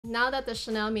Now that the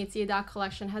Chanel Métiers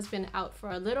collection has been out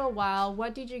for a little while,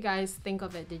 what did you guys think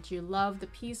of it? Did you love the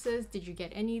pieces? Did you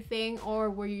get anything? Or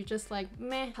were you just like,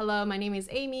 meh? Hello, my name is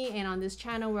Amy, and on this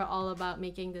channel, we're all about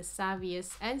making the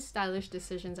savviest and stylish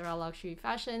decisions around luxury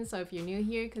fashion. So if you're new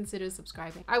here, consider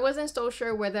subscribing. I wasn't so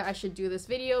sure whether I should do this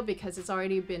video because it's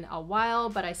already been a while,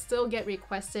 but I still get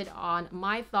requested on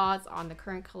my thoughts on the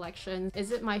current collection.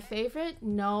 Is it my favorite?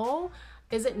 No.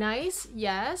 Is it nice?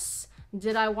 Yes.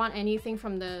 Did I want anything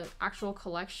from the actual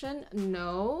collection?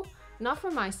 No, not for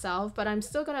myself, but I'm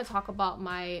still gonna talk about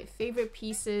my favorite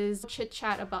pieces, chit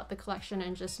chat about the collection,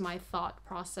 and just my thought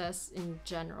process in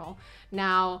general.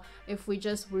 Now, if we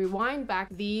just rewind back,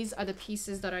 these are the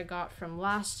pieces that I got from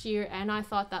last year, and I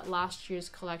thought that last year's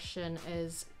collection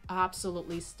is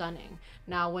absolutely stunning.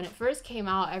 Now, when it first came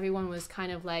out, everyone was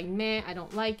kind of like, meh, I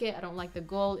don't like it, I don't like the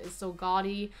gold, it's so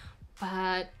gaudy.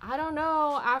 But I don't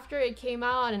know, after it came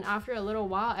out and after a little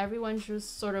while, everyone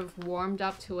just sort of warmed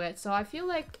up to it. So I feel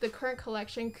like the current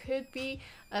collection could be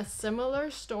a similar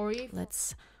story.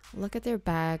 Let's look at their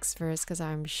bags first, because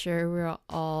I'm sure we're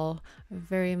all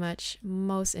very much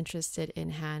most interested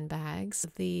in handbags.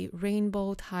 The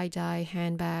rainbow tie-dye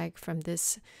handbag from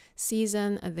this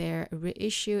season, their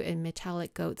reissue in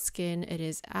metallic goat skin. It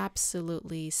is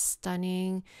absolutely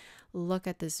stunning. Look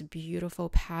at this beautiful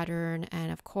pattern,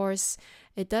 and of course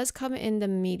it does come in the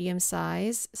medium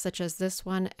size, such as this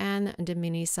one, and the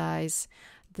mini size.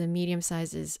 The medium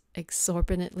size is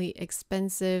exorbitantly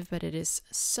expensive, but it is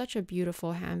such a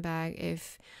beautiful handbag.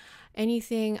 If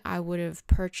anything, I would have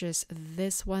purchased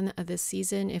this one this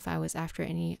season if I was after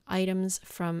any items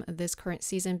from this current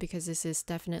season, because this is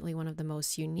definitely one of the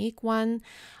most unique one.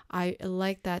 I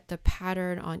like that the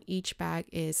pattern on each bag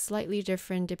is slightly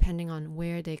different depending on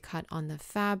where they cut on the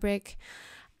fabric.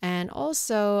 And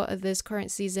also this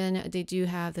current season, they do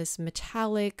have this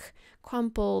metallic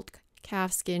crumpled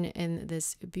calfskin in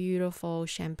this beautiful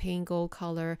champagne gold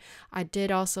color. I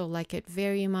did also like it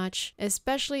very much,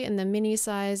 especially in the mini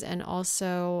size, and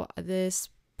also this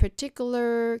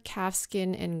particular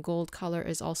calfskin in gold color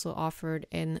is also offered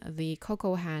in the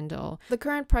cocoa handle. The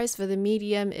current price for the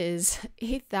medium is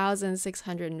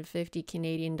 8,650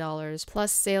 Canadian dollars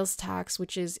plus sales tax,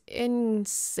 which is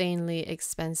insanely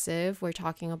expensive. We're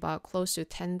talking about close to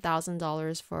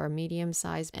 $10,000 for a medium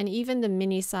size, and even the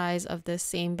mini size of the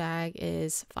same bag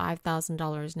is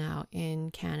 $5,000 now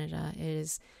in Canada. It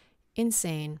is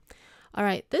insane. All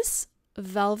right, this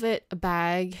velvet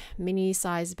bag, mini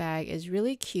size bag, is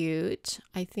really cute.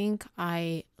 I think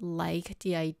I like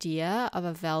the idea of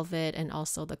a velvet and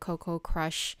also the Cocoa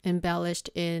Crush embellished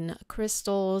in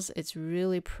crystals. It's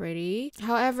really pretty.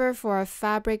 However, for a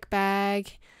fabric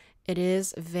bag, it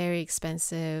is very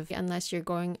expensive. Unless you're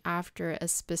going after a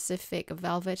specific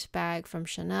velvet bag from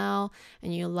Chanel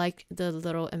and you like the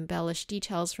little embellished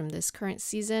details from this current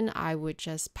season, I would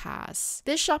just pass.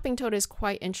 This shopping tote is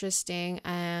quite interesting,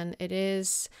 and it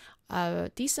is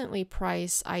a decently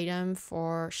priced item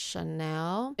for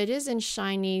Chanel. It is in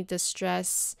shiny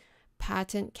distress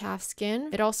patent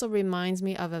calfskin. It also reminds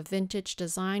me of a vintage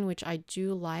design, which I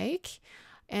do like.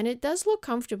 And it does look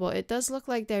comfortable. It does look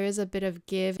like there is a bit of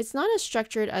give. It's not as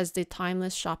structured as the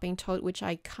timeless shopping tote, which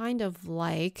I kind of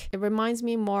like. It reminds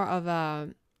me more of a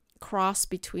cross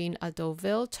between a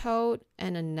Deauville tote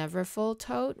and a Neverfull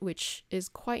tote, which is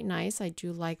quite nice. I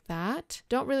do like that.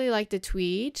 Don't really like the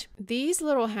tweed. These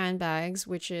little handbags,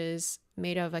 which is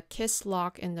made of a kiss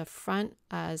lock in the front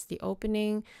as the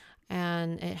opening,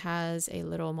 and it has a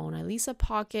little Mona Lisa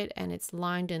pocket, and it's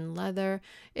lined in leather,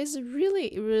 is really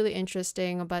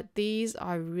interesting. But these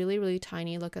are really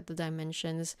tiny. Look at the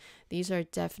dimensions. These are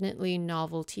definitely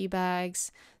novelty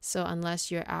bags, so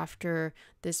unless you're after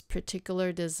this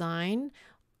particular design,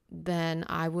 then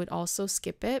I would also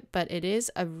skip it. But it is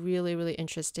a really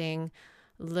interesting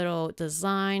little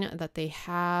design that they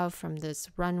have from this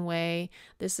runway.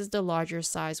 This is the larger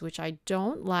size, which I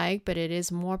don't like, but it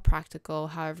is more practical.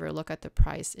 However, look at the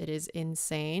price. It is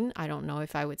insane. I don't know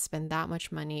if I would spend that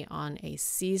much money on a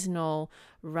seasonal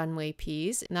runway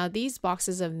piece. Now, these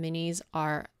boxes of minis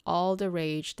are all the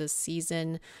rage this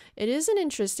season. It is an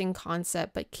interesting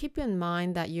concept, but keep in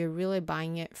mind that you're really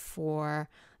buying it for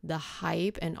the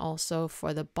hype and also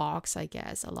for the box, I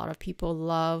guess. A lot of people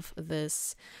love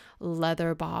this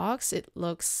leather box. It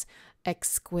looks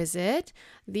exquisite.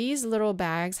 These little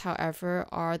bags, however,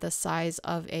 are the size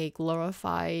of a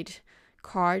glorified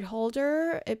card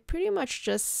holder. It pretty much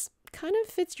just kind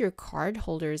of fits your card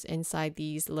holders inside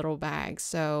these little bags.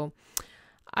 So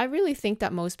I really think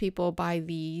that most people buy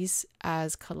these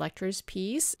as collector's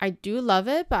piece. I do love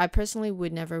it, but I personally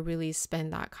would never really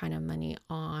spend that kind of money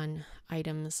on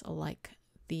items like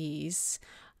these.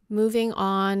 Moving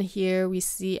on, here we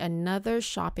see another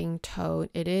shopping tote.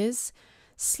 It is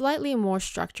slightly more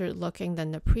structured looking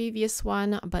than the previous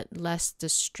one, but less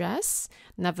distress.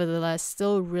 Nevertheless,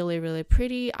 still really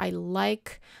pretty. I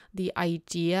like the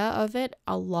idea of it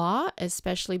a lot,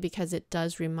 especially because it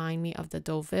does remind me of the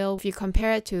Deauville. If you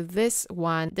compare it to this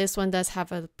one does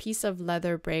have a piece of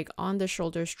leather break on the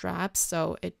shoulder straps,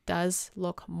 so it does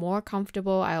look more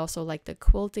comfortable. I also like the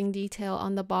quilting detail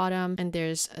on the bottom, and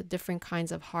there's different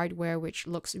kinds of hardware which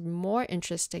looks more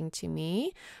interesting to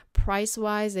me. Price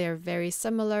wise, they are very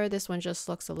similar. This one just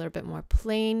looks a little bit more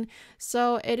plain,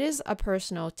 so it is a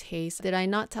personal taste. Did I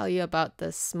not tell you about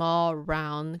the small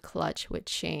round clutch with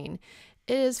chain?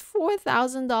 It is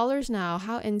 $4,000 now.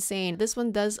 How insane. This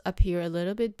one does appear a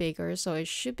little bit bigger, so it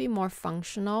should be more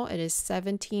functional. It is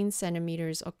 17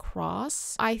 centimeters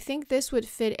across. I think this would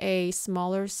fit a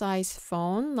smaller size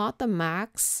phone, not the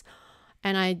Max.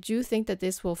 And I do think that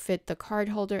this will fit the card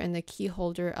holder and the key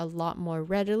holder a lot more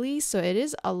readily, so it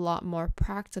is a lot more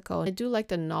practical. I do like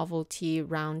the novelty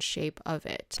round shape of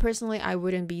it. Personally, I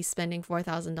wouldn't be spending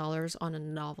 $4,000 on a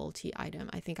novelty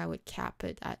item. I think I would cap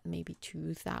it at maybe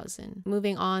 $2,000.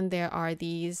 Moving on, there are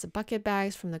these bucket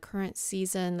bags from the current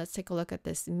season. Let's take a look at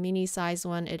this mini size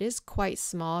one. It is quite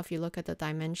small. If you look at the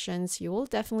dimensions, you will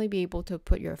definitely be able to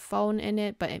put your phone in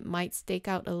it, but it might stake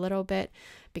out a little bit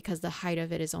because the height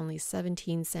of it is only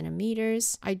 17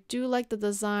 centimeters. I do like the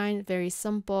design, very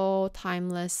simple,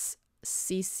 timeless,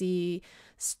 CC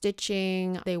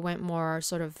stitching. They went more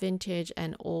sort of vintage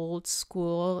and old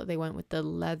school. They went with the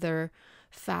leather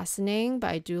fastening, but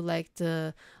I do like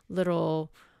the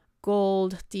little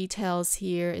gold details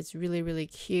here. It's really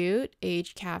cute.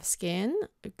 Aged calf skin,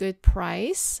 a good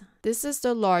price. This is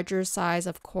the larger size.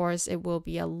 Of course, it will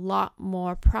be a lot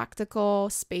more practical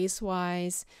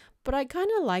space-wise, but I kind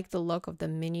of like the look of the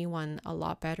mini one a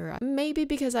lot better. Maybe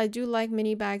because I do like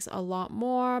mini bags a lot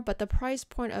more, but the price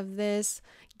point of this,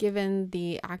 given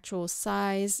the actual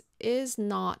size, is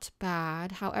not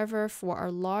bad. However, for a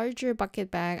larger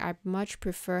bucket bag, I much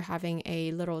prefer having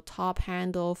a little top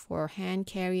handle for hand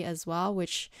carry as well,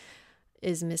 which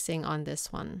is missing on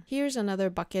this one. Here's another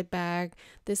bucket bag.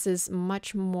 This is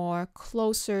much more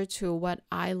closer to what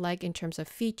I like in terms of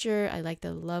feature. I like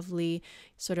the lovely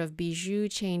sort of bijou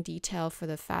chain detail for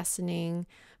the fastening,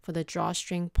 for the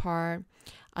drawstring part.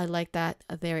 I like that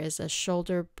there is a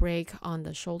shoulder break on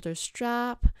the shoulder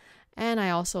strap. And I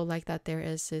also like that there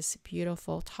is this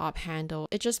beautiful top handle.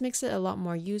 It just makes it a lot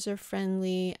more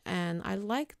user-friendly, and I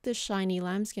like the shiny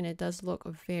lambskin. It does look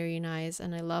very nice,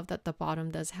 and I love that the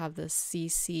bottom does have the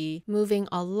CC. Moving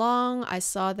along, I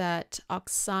saw that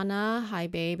Oksana, hi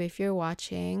babe, if you're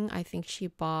watching, I think she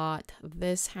bought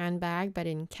this handbag but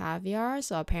in caviar.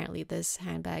 So apparently this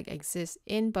handbag exists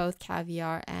in both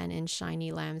caviar and in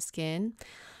shiny lambskin.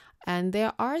 And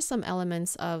there are some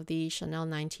elements of the Chanel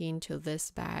 19 to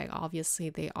this bag. Obviously,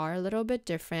 they are a little bit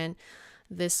different.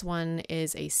 This one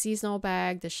is a seasonal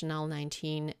bag. The Chanel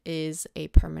 19 is a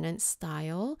permanent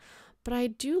style, but I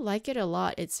do like it a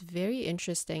lot. It's very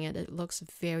interesting and it looks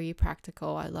very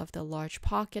practical. I love the large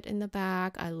pocket in the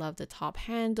back. I love the top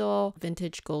handle,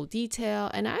 vintage gold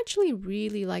detail, and I actually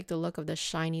really like the look of the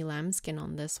shiny lambskin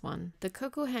on this one. The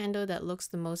cuckoo handle that looks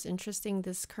the most interesting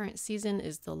this current season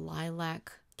is the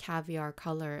lilac caviar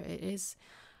color. It is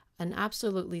an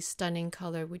absolutely stunning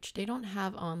color, which they don't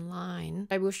have online.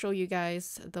 I will show you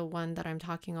guys the one that I'm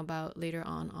talking about later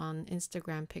on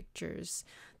Instagram pictures.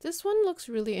 This one looks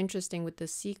really interesting with the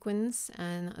sequins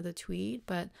and the tweed,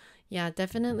 but yeah,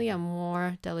 definitely a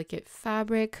more delicate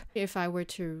fabric. If I were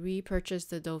to repurchase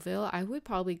the Deauville, I would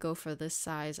probably go for this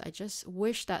size. I just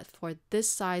wish that for this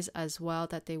size as well,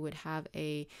 that they would have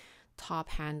a top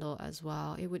handle as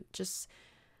well. It would just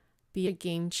be a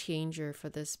game changer for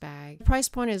this bag. The price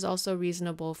point is also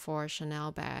reasonable for a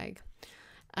Chanel bag.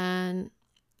 And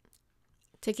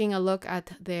taking a look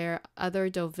at their other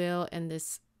Deauville in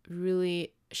this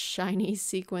really shiny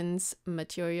sequins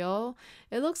material,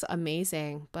 it looks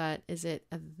amazing, but is it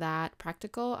that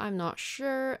practical? I'm not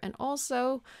sure. And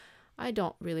also, I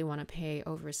don't really want to pay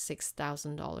over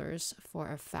 $6,000 for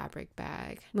a fabric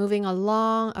bag. Moving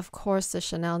along, of course, the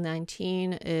Chanel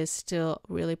 19 is still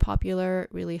really popular,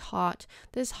 really hot.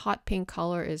 This hot pink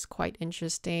color is quite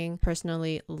interesting.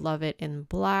 Personally, love it in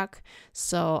black.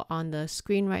 So on the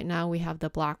screen right now, we have the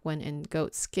black one in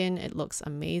goat skin. It looks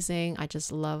amazing. I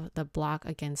just love the black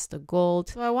against the gold.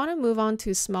 So I want to move on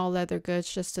to small leather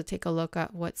goods just to take a look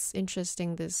at what's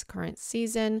interesting this current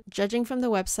season. Judging from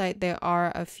the website, there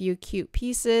are a few cute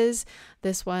pieces.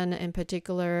 This one in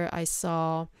particular, I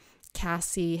saw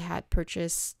Cassie had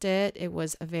purchased it. It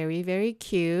was very, very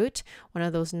cute. One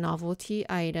of those novelty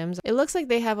items. It looks like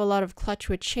they have a lot of clutch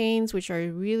with chains, which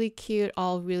are really cute,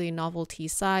 all really novelty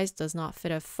size, does not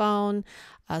fit a phone.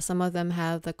 Some of them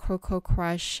have the Cocoa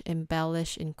Crush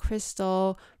embellished in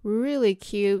crystal. Really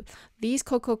cute. These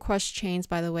Cocoa Crush chains,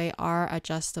 by the way, are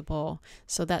adjustable.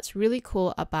 So that's really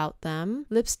cool about them.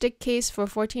 Lipstick case for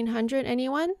 $1,400,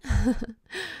 anyone?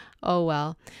 Oh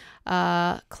well.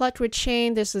 Clutch with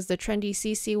chain. This is the trendy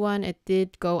CC one. It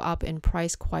did go up in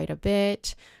price quite a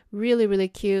bit. Really, really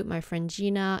cute. My friend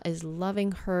Gina is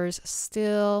loving hers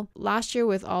still. Last year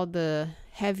with all the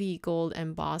heavy gold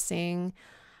embossing,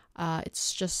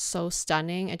 it's just so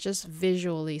stunning. It's just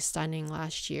visually stunning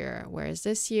last year. Whereas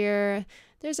this year,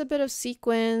 there's a bit of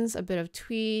sequins, a bit of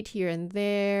tweed here and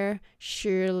there,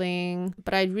 shearling.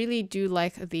 But I really do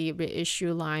like the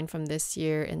reissue line from this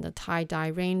year in the tie-dye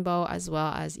rainbow, as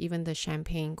well as even the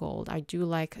champagne gold. I do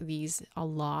like these a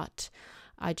lot.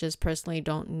 I just personally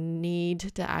don't need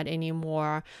to add any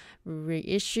more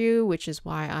reissue, which is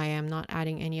why I am not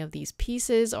adding any of these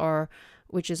pieces, or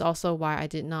which is also why I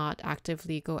did not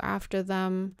actively go after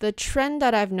them. The trend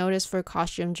that I've noticed for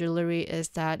costume jewelry is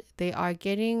that they are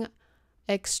getting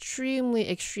extremely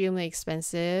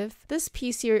expensive. This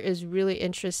piece here is really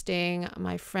interesting.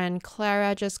 My friend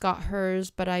Clara just got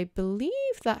hers, but I believe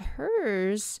that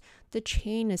hers, the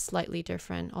chain is slightly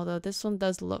different, although this one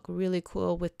does look really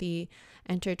cool with the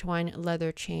intertwined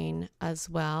leather chain as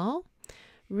well.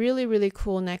 Really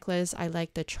cool necklace. I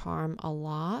like the charm a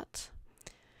lot.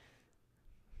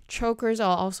 Chokers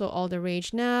are also all the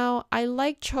rage now. I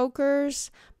like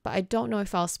chokers, but I don't know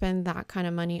if I'll spend that kind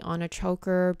of money on a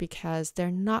choker because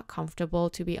they're not comfortable,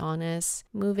 to be honest.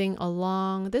 Moving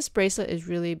along, this bracelet is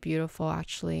really beautiful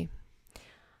actually.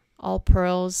 All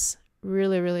pearls,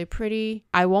 really pretty.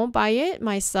 I won't buy it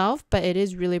myself, but it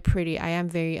is really pretty. I am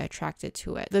very attracted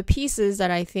to it. The pieces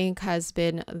that I think has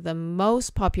been the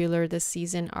most popular this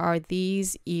season are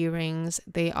these earrings.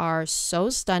 They are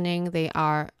so stunning. They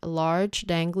are large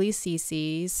dangly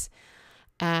CCs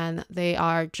and they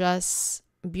are just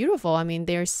beautiful. I mean,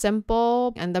 they're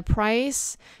simple, and the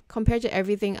price compared to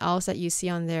everything else that you see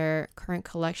on their current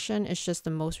collection is just the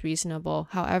most reasonable.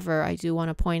 However, I do want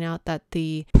to point out that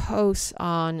the posts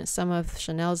on some of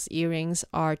Chanel's earrings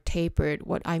are tapered.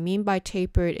 What I mean by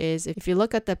tapered is if you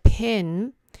look at the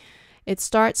pin, it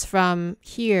starts from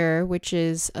here, which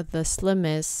is the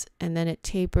slimmest, and then it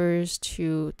tapers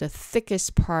to the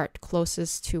thickest part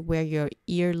closest to where your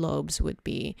earlobes would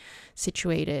be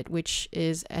situated, which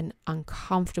is an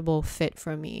uncomfortable fit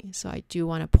for me. So I do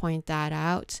want to point that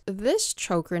out. This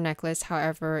choker necklace,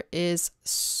 however, is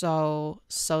so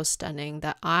stunning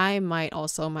that I might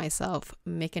also myself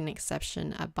make an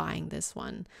exception at buying this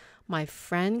one. My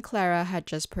friend Clara had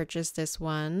just purchased this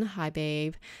one. Hi,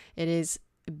 babe. It is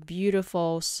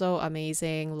beautiful, so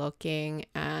amazing looking,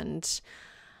 and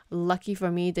lucky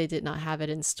for me they did not have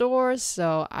it in stores,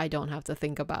 so I don't have to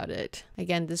think about it.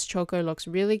 Again, this choker looks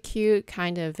really cute,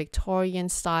 kind of Victorian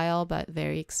style, but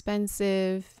very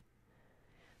expensive.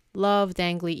 Love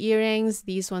dangly earrings.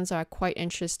 These ones are quite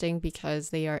interesting because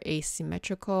they are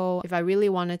asymmetrical. If I really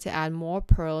wanted to add more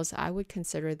pearls, I would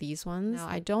consider these ones. Now,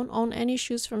 I don't own any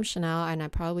shoes from Chanel, and I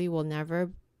probably will never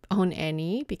own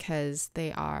any because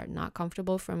they are not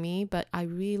comfortable for me, but I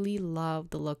really love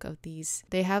the look of these.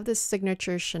 They have this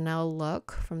signature Chanel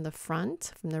look from the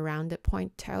front, from the rounded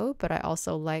point toe, but I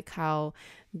also like how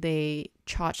they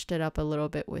chotched it up a little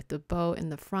bit with the bow in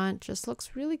the front. Just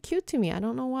looks really cute to me. I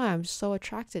don't know why, I'm so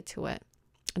attracted to it,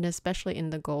 and especially in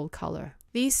the gold color.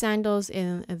 These sandals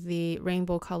in the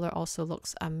rainbow color also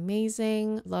looks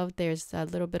amazing. Love there's a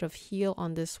little bit of heel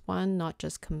on this one, not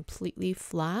just completely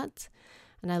flat.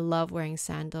 And I love wearing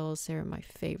sandals. They're my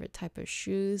favorite type of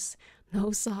shoes.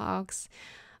 No socks.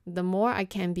 The more I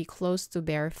can be close to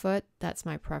barefoot, that's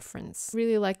my preference.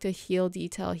 Really like the heel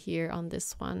detail here on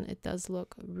this one. It does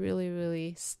look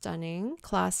really stunning.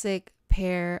 Classic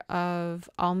pair of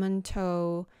almond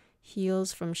toe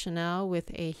heels from Chanel with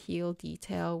a heel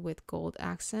detail with gold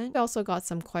accent. We also got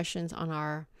some questions on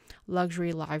our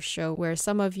luxury live show where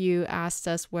some of you asked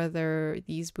us whether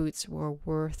these boots were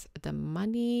worth the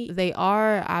money. They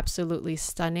are absolutely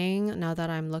stunning now that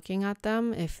I'm looking at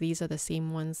them. If these are the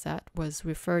same ones that was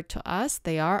referred to us,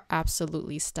 they are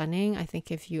absolutely stunning. I think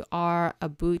if you are a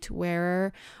boot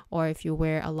wearer, or if you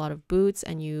wear a lot of boots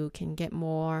and you can get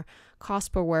more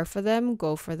cost per wear for them,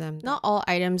 go for them. Not all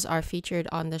items are featured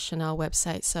on the Chanel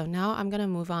website, so now I'm gonna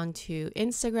move on to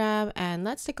Instagram and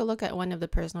let's take a look at one of the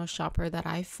personal shopper that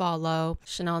I follow.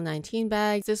 Chanel 19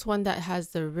 bag. This one that has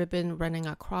the ribbon running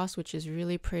across, which is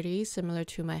really pretty, similar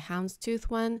to my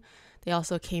houndstooth one. They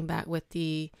also came back with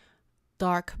the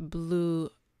dark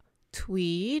blue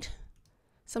tweed.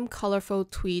 Some colorful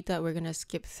tweed that we're gonna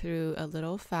skip through a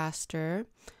little faster.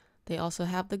 They also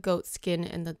have the goat skin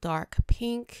in the dark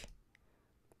pink,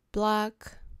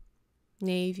 black,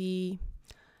 navy,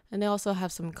 and they also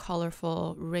have some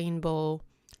colorful rainbow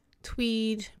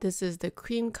tweed. This is the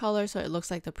cream color, so it looks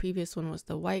like the previous one was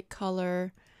the white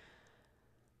color.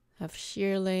 Have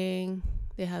shearling.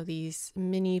 They have these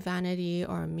mini vanity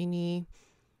or mini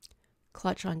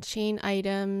clutch on chain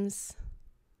items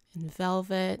in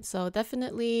velvet. So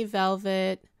definitely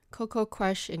velvet, Cocoa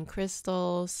Crush in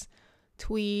crystals,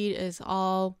 tweed is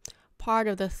all part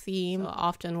of the theme. So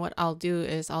often what I'll do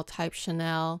is I'll type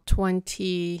Chanel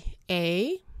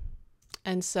 20A.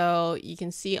 And so you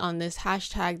can see on this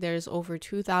hashtag, there's over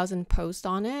 2,000 posts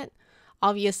on it.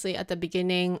 Obviously, at the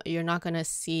beginning, you're not going to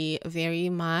see very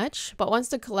much. But once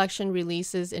the collection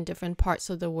releases in different parts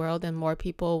of the world, then more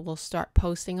people will start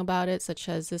posting about it, such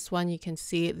as this one. You can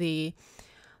see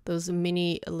those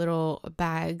mini little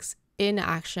bags in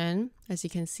action. As you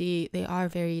can see, they are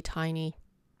very tiny.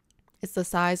 It's the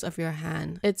size of your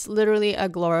hand. It's literally a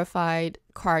glorified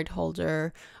card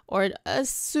holder or a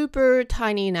super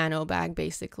tiny nano bag,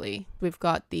 basically. We've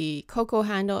got the cocoa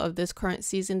handle of this current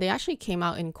season. They actually came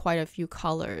out in quite a few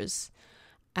colors.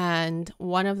 And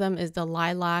one of them is the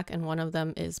lilac, and one of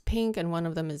them is pink, and one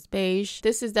of them is beige.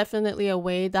 This is definitely a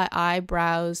way that I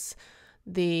browse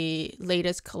the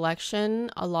latest collection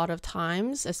a lot of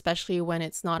times, especially when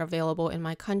it's not available in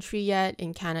my country yet.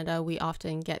 In Canada, we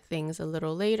often get things a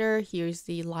little later. Here's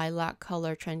the lilac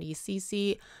color trendy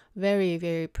CC. Very,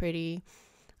 very pretty.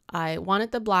 I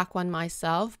wanted the black one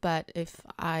myself, but if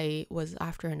I was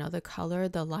after another color,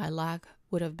 the lilac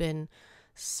would have been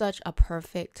such a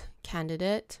perfect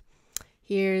candidate.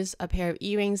 Here's a pair of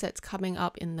earrings that's coming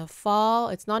up in the fall.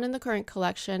 It's not in the current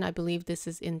collection. I believe this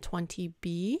is in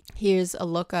 20B. Here's a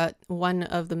look at one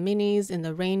of the minis in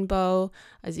the rainbow.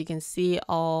 As you can see,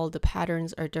 all the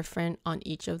patterns are different on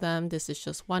each of them. This is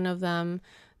just one of them.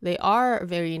 They are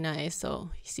very nice.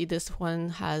 So you see this one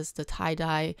has the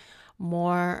tie-dye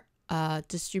more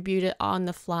distributed on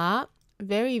the flap.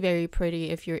 Very, very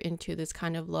pretty if you're into this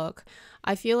kind of look.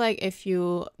 I feel like if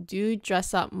you do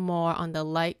dress up more on the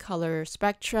light color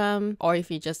spectrum, or if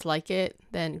you just like it,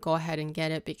 then go ahead and get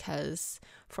it, because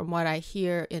from what I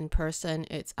hear in person,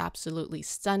 it's absolutely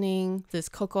stunning. This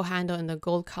cocoa handle in the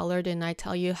gold color, didn't I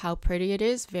tell you how pretty it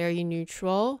is? Very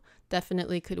neutral.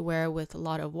 Definitely could wear with a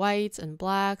lot of whites and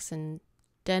blacks and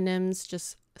denims.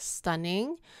 Just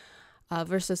stunning.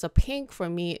 Versus a pink, for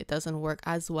me, it doesn't work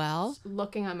as well.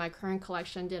 Looking at my current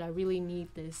collection, did I really need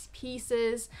these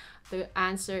pieces? The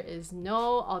answer is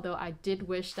no, although I did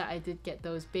wish that I did get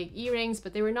those big earrings,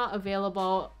 but they were not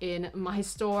available in my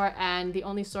store, and the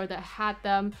only store that had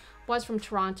them was from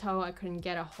Toronto. I couldn't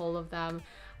get a hold of them,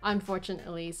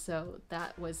 unfortunately, so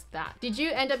that was that. Did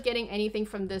you end up getting anything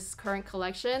from this current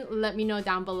collection? Let me know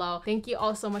down below. Thank you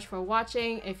all so much for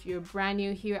watching. If you're brand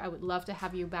new here, I would love to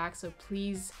have you back, so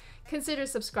please consider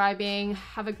subscribing.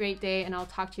 Have a great day, and I'll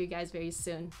talk to you guys very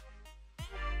soon.